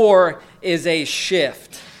 4 is a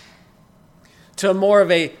shift. to more of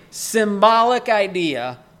a symbolic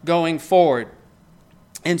idea going forward.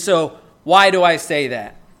 And so, why do I say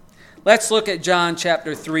that? Let's look at John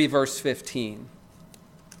chapter 3, verse 15.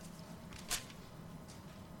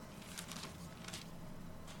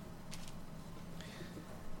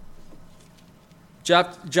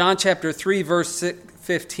 John chapter 3, verse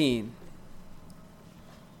 15.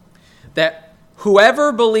 That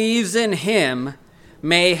whoever believes in him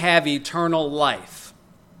may have eternal life.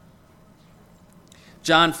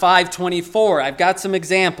 John 5:24. I've got some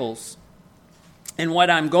examples. And what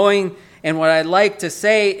I'd like to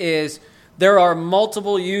say is there are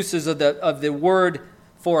multiple uses of the word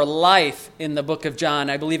for life in the book of John.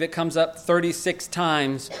 I believe it comes up 36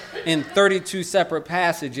 times in 32 separate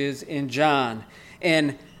passages in John.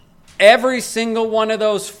 And every single one of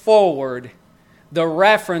those forward, the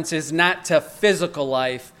reference is not to physical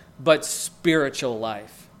life, but spiritual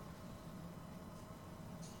life.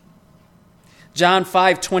 John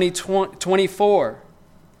 5:24.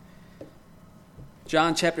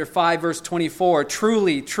 John chapter 5, verse 24.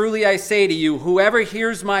 Truly, truly I say to you, whoever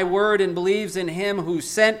hears my word and believes in him who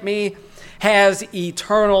sent me has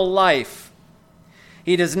eternal life.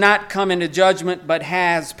 He does not come into judgment, but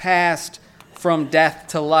has passed from death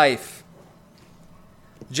to life.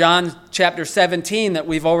 John chapter 17 that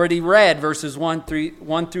we've already read, verses 1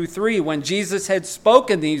 through 3. When Jesus had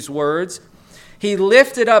spoken these words, he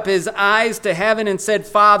lifted up his eyes to heaven and said,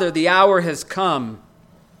 Father, the hour has come.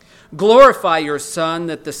 Glorify your Son,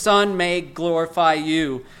 that the Son may glorify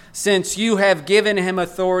you, since you have given him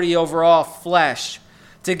authority over all flesh,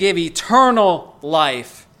 to give eternal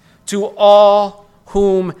life to all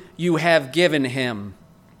whom you have given him.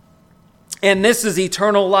 And this is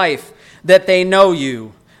eternal life, that they know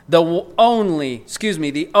you, the only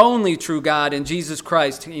true God, and Jesus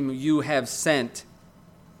Christ, whom you have sent.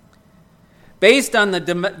 Based on the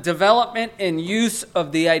development and use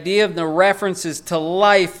of the idea of the references to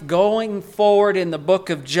life going forward in the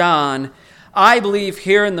book of John, I believe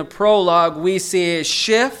here in the prologue we see a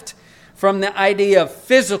shift from the idea of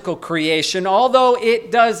physical creation, although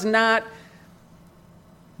it does not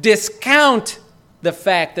discount the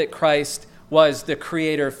fact that Christ was the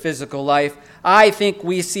creator of physical life. I think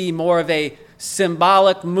we see more of a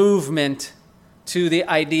symbolic movement to the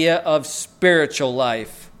idea of spiritual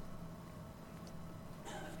life.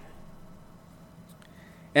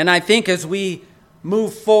 And I think as we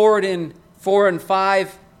move forward in 4 and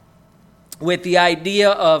 5 with the idea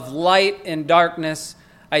of light and darkness,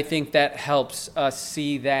 I think that helps us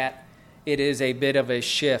see that it is a bit of a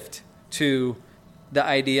shift to the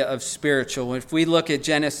idea of spiritual. If we look at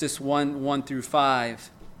Genesis 1 through 5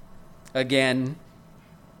 again.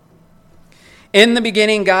 In the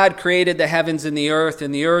beginning, God created the heavens and the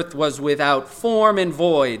earth was without form and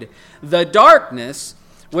void. The darkness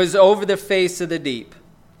was over the face of the deep,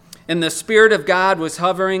 and the Spirit of God was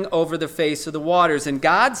hovering over the face of the waters. And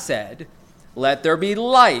God said, let there be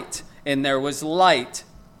light, and there was light.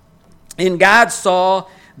 And God saw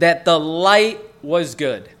that the light was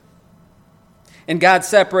good. And God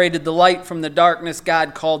separated the light from the darkness.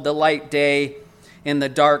 God called the light day, and the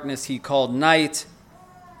darkness he called night.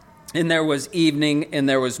 And there was evening, and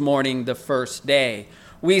there was morning the first day.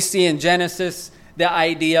 We see in Genesis the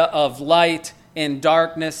idea of light and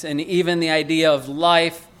darkness, and even the idea of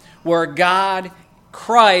life, where God,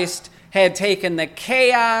 Christ, had taken the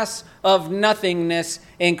chaos of nothingness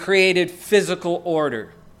and created physical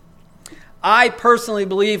order. I personally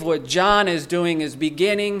believe what John is doing is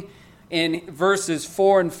beginning in verses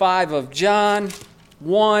 4 and 5 of John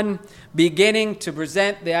 1, beginning to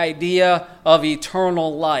present the idea of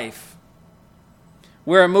eternal life.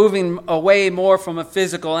 We're moving away more from a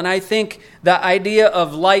physical, and I think the idea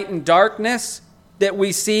of light and darkness that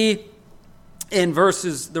we see in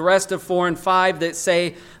verses, the rest of 4 and 5, that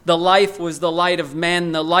say the life was the light of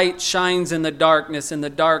men, the light shines in the darkness, and the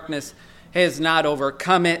darkness has not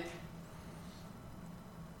overcome it,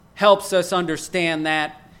 helps us understand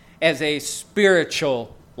that as a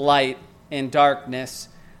spiritual light and darkness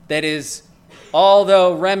that is,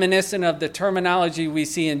 although reminiscent of the terminology we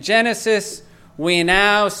see in Genesis, we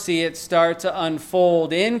now see it start to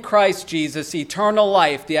unfold in Christ Jesus, eternal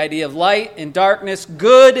life, the idea of light and darkness,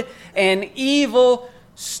 good and evil,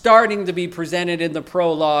 starting to be presented in the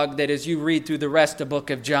prologue that as you read through the rest of the book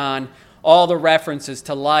of John, all the references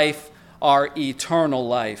to life are eternal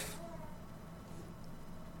life.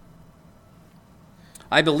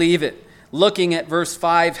 I believe it. Looking at verse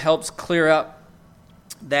 5 helps clear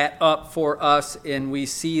that up for us, and we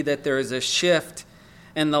see that there is a shift,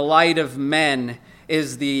 and the light of men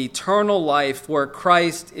is the eternal life where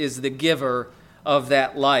Christ is the giver of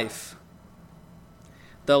that life.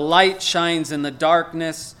 The light shines in the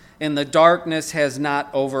darkness, and the darkness has not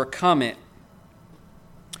overcome it.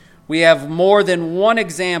 We have more than one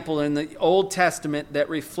example in the Old Testament that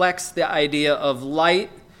reflects the idea of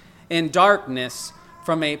light and darkness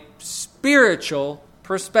from a spiritual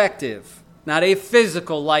perspective, not a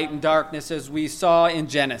physical light and darkness as we saw in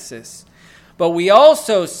Genesis. But we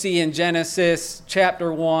also see in Genesis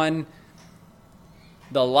chapter 1,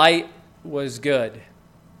 the light was good.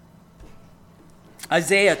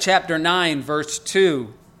 Isaiah chapter 9, verse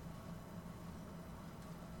 2.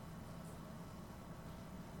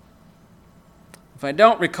 If I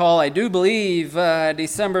don't recall, I do believe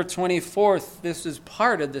December 24th, this is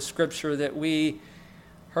part of the scripture that we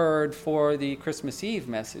heard for the Christmas Eve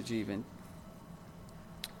message even.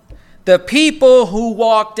 The people who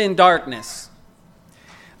walked in darkness.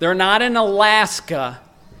 They're not in Alaska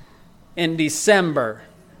in December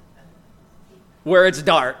where it's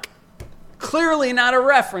dark. Clearly not a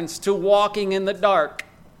reference to walking in the dark.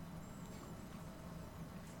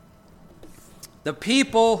 The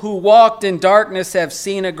people who walked in darkness have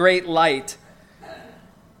seen a great light.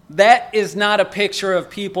 That is not a picture of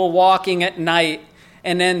people walking at night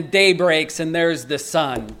and then day breaks and there's the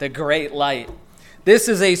sun, the great light. This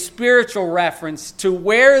is a spiritual reference to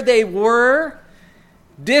where they were,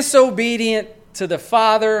 disobedient to the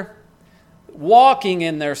Father, walking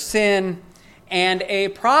in their sin, and a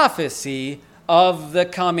prophecy of the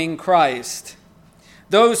coming Christ.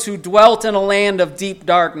 Those who dwelt in a land of deep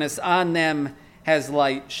darkness, on them has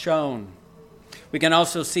light shone. We can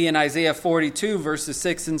also see in Isaiah 42, verses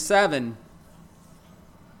 6 and 7.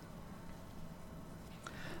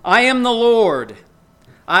 I am the Lord.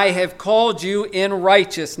 I have called you in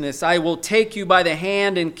righteousness. I will take you by the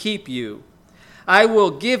hand and keep you. I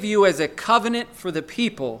will give you as a covenant for the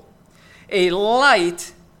people, a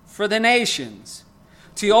light for the nations,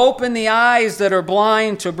 to open the eyes that are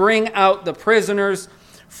blind, to bring out the prisoners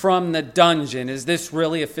from the dungeon. Is this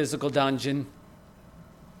really a physical dungeon?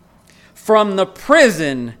 From the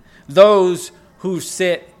prison, those who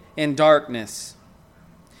sit in darkness.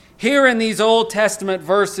 Here in these Old Testament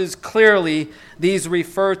verses, clearly, these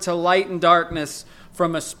refer to light and darkness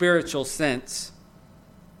from a spiritual sense.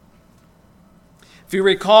 If you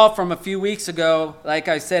recall from a few weeks ago, like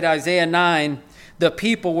I said, Isaiah 9, the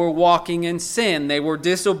people were walking in sin. They were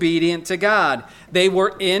disobedient to God. They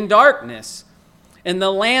were in darkness. And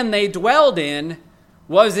the land they dwelled in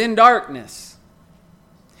was in darkness.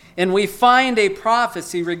 And we find a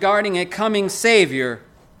prophecy regarding a coming Savior.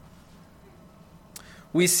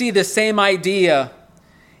 We see the same idea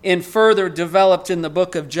in further developed in the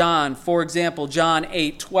book of John. For example, John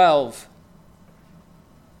 8:12.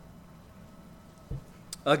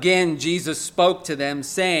 Again, Jesus spoke to them,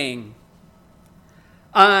 saying,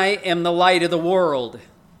 I am the light of the world.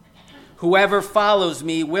 Whoever follows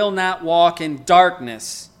me will not walk in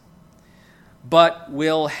darkness, but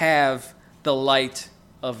will have the light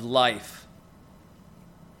of life.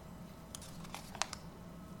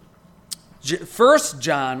 1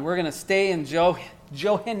 John, we're going to stay in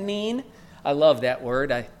Johannine. I love that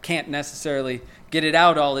word. I can't necessarily get it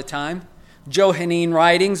out all the time. Johannine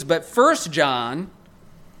writings, but 1 John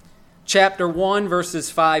chapter 1, verses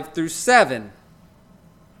 5 through 7.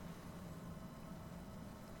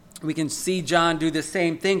 We can see John do the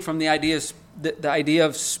same thing from the idea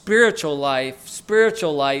of spiritual life,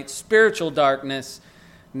 spiritual light, spiritual darkness,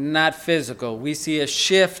 not physical. We see a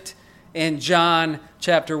shift in John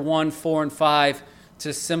chapter 1, 4, and 5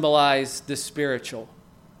 to symbolize the spiritual.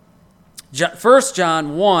 1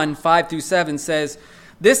 John 1, 5 through 7 says,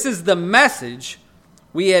 this is the message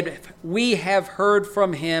we have heard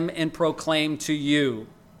from him and proclaimed to you,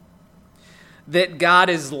 that God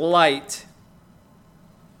is light,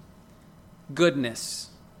 goodness,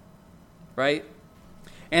 right?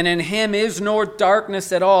 And in him is no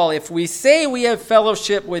darkness at all. If we say we have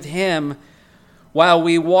fellowship with him while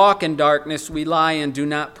we walk in darkness, we lie and do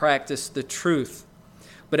not practice the truth.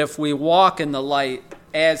 But if we walk in the light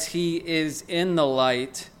as he is in the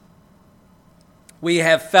light, we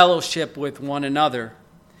have fellowship with one another.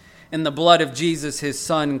 And the blood of Jesus, his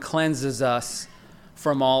Son, cleanses us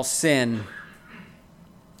from all sin.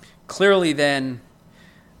 Clearly then,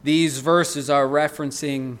 these verses are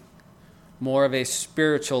referencing more of a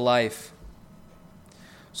spiritual life.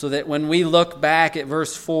 So that when we look back at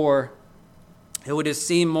verse 4, it would have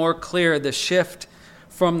seemed more clear the shift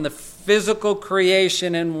from the physical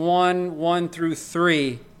creation in 1 through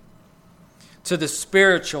 3 to the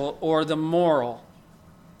spiritual or the moral.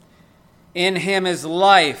 In him is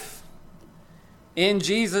life. In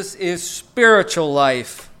Jesus is spiritual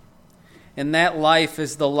life. And that life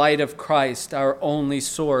is the light of Christ, our only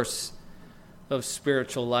source of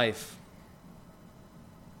spiritual life.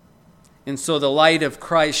 And so the light of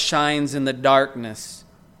Christ shines in the darkness,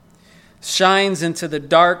 shines into the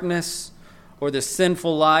darkness or the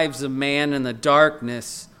sinful lives of man, and the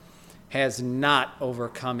darkness has not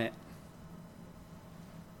overcome it.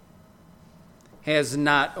 Has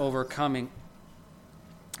not overcoming.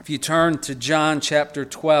 If you turn to John chapter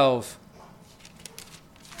 12,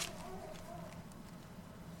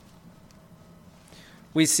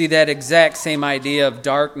 we see that exact same idea of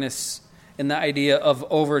darkness and the idea of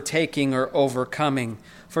overtaking or overcoming.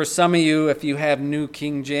 For some of you, if you have New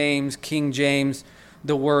King James,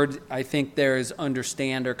 the word I think there is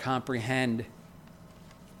understand or comprehend.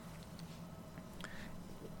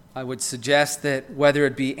 I would suggest that whether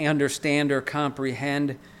it be understand or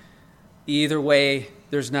comprehend, either way,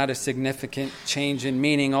 there's not a significant change in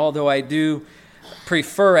meaning, although I do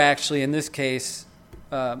prefer actually in this case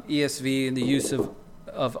ESV in the use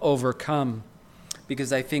of overcome,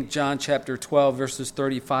 because I think John chapter 12 verses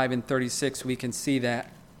 35 and 36 we can see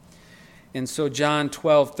that. And so John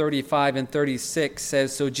 12, 35 and 36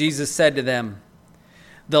 says, "So Jesus said to them,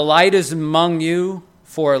 'The light is among you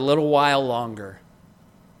for a little while longer.'"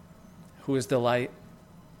 Who is the light?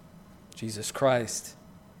 Jesus Christ.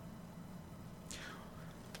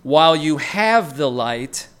 "While you have the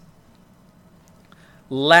light,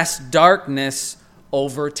 lest darkness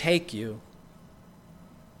overtake you.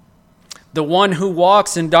 The one who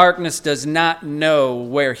walks in darkness does not know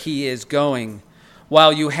where he is going.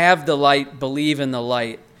 While you have the light, believe in the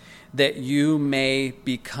light, that you may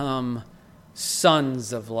become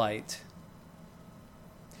sons of light."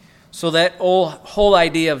 So that whole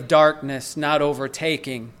idea of darkness not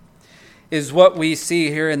overtaking is what we see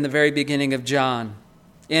here in the very beginning of John.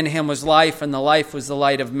 In him was life, and the life was the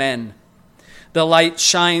light of men. The light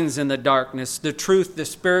shines in the darkness. The truth, the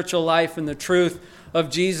spiritual life, and the truth of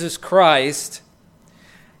Jesus Christ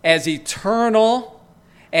as eternal,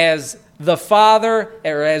 as the Father,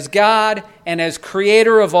 or as God, and as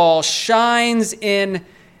creator of all, shines in,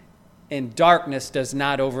 and darkness does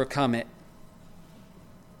not overcome it.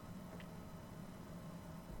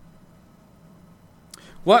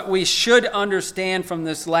 What we should understand from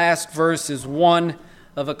this last verse is one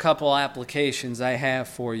of a couple applications I have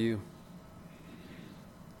for you.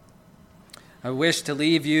 I wish to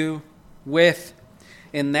leave you with,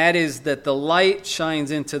 and that is that the light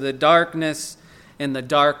shines into the darkness, and the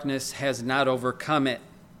darkness has not overcome it.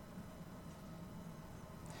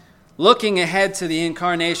 Looking ahead to the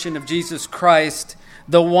incarnation of Jesus Christ,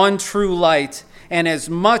 the one true light, and as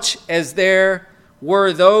much as there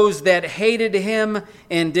were those that hated him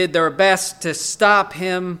and did their best to stop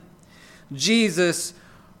him, Jesus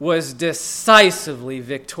was decisively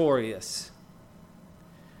victorious.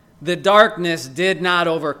 The darkness did not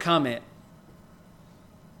overcome it.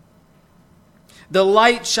 The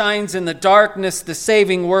light shines in the darkness, the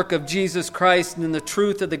saving work of Jesus Christ, and the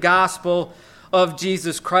truth of the gospel of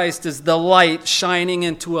Jesus Christ is the light shining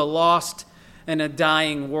into a lost and a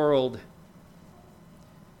dying world.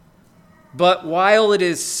 But while it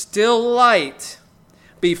is still light,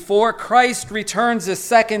 before Christ returns a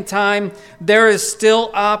second time, there is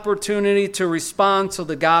still opportunity to respond to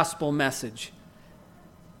the gospel message.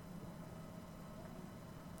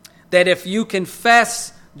 That if you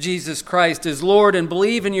confess Jesus Christ as Lord and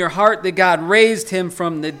believe in your heart that God raised him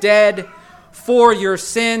from the dead for your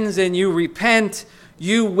sins and you repent,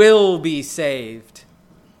 you will be saved.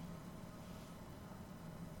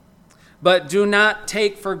 But do not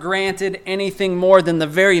take for granted anything more than the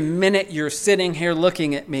very minute you're sitting here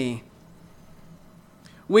looking at me.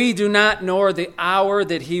 We do not know the hour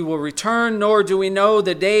that he will return, nor do we know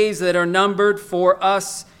the days that are numbered for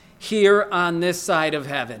us here on this side of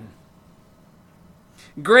heaven.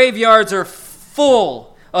 Graveyards are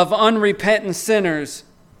full of unrepentant sinners.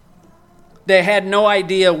 They had no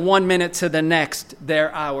idea 1 minute to the next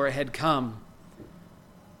their hour had come.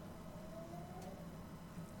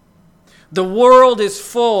 The world is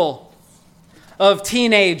full of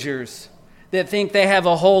teenagers that think they have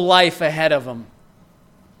a whole life ahead of them.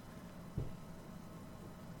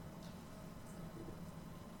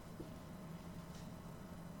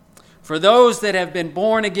 For those that have been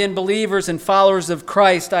born again believers and followers of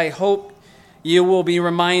Christ, I hope you will be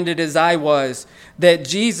reminded, as I was, that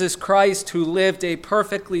Jesus Christ, who lived a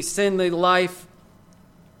perfectly sinless life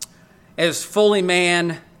as fully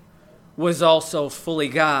man, was also fully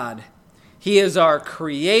God. He is our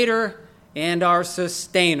creator and our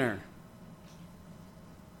sustainer.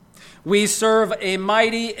 We serve a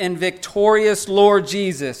mighty and victorious Lord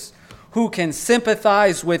Jesus, who can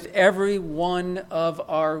sympathize with every one of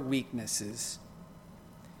our weaknesses.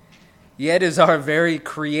 Yet is our very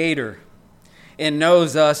creator. and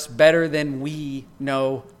knows us better than we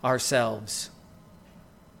know ourselves.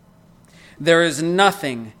 There is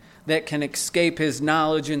nothing that can escape his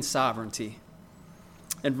knowledge and sovereignty.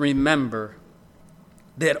 And remember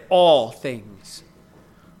that all things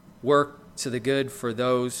work to the good for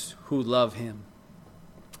those who love him.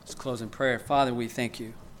 Let's close in prayer. Father, we thank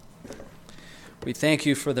you. We thank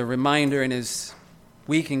you for the reminder, and as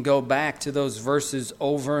we can go back to those verses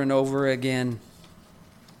over and over again,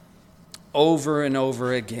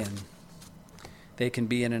 they can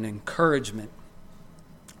be an encouragement,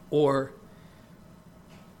 or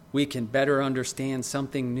we can better understand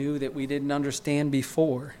something new that we didn't understand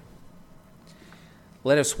before.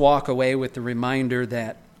 Let us walk away with the reminder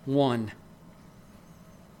that, one,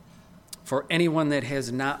 for anyone that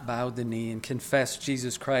has not bowed the knee and confessed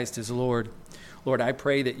Jesus Christ as Lord, Lord, I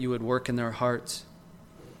pray that you would work in their hearts,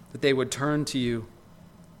 that they would turn to you,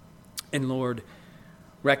 and Lord,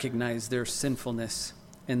 recognize their sinfulness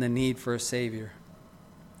and the need for a Savior.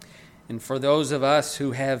 And for those of us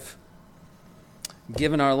who have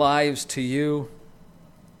given our lives to you,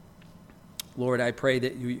 Lord, I pray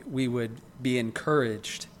that we would be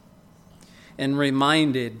encouraged and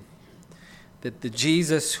reminded that the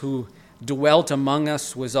Jesus who dwelt among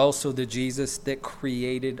us was also the Jesus that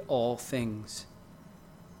created all things,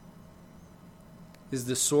 is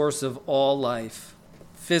the source of all life,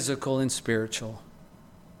 physical and spiritual.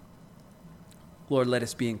 Lord, let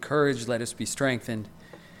us be encouraged, let us be strengthened,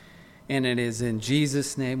 and it is in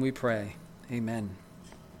Jesus' name we pray. Amen.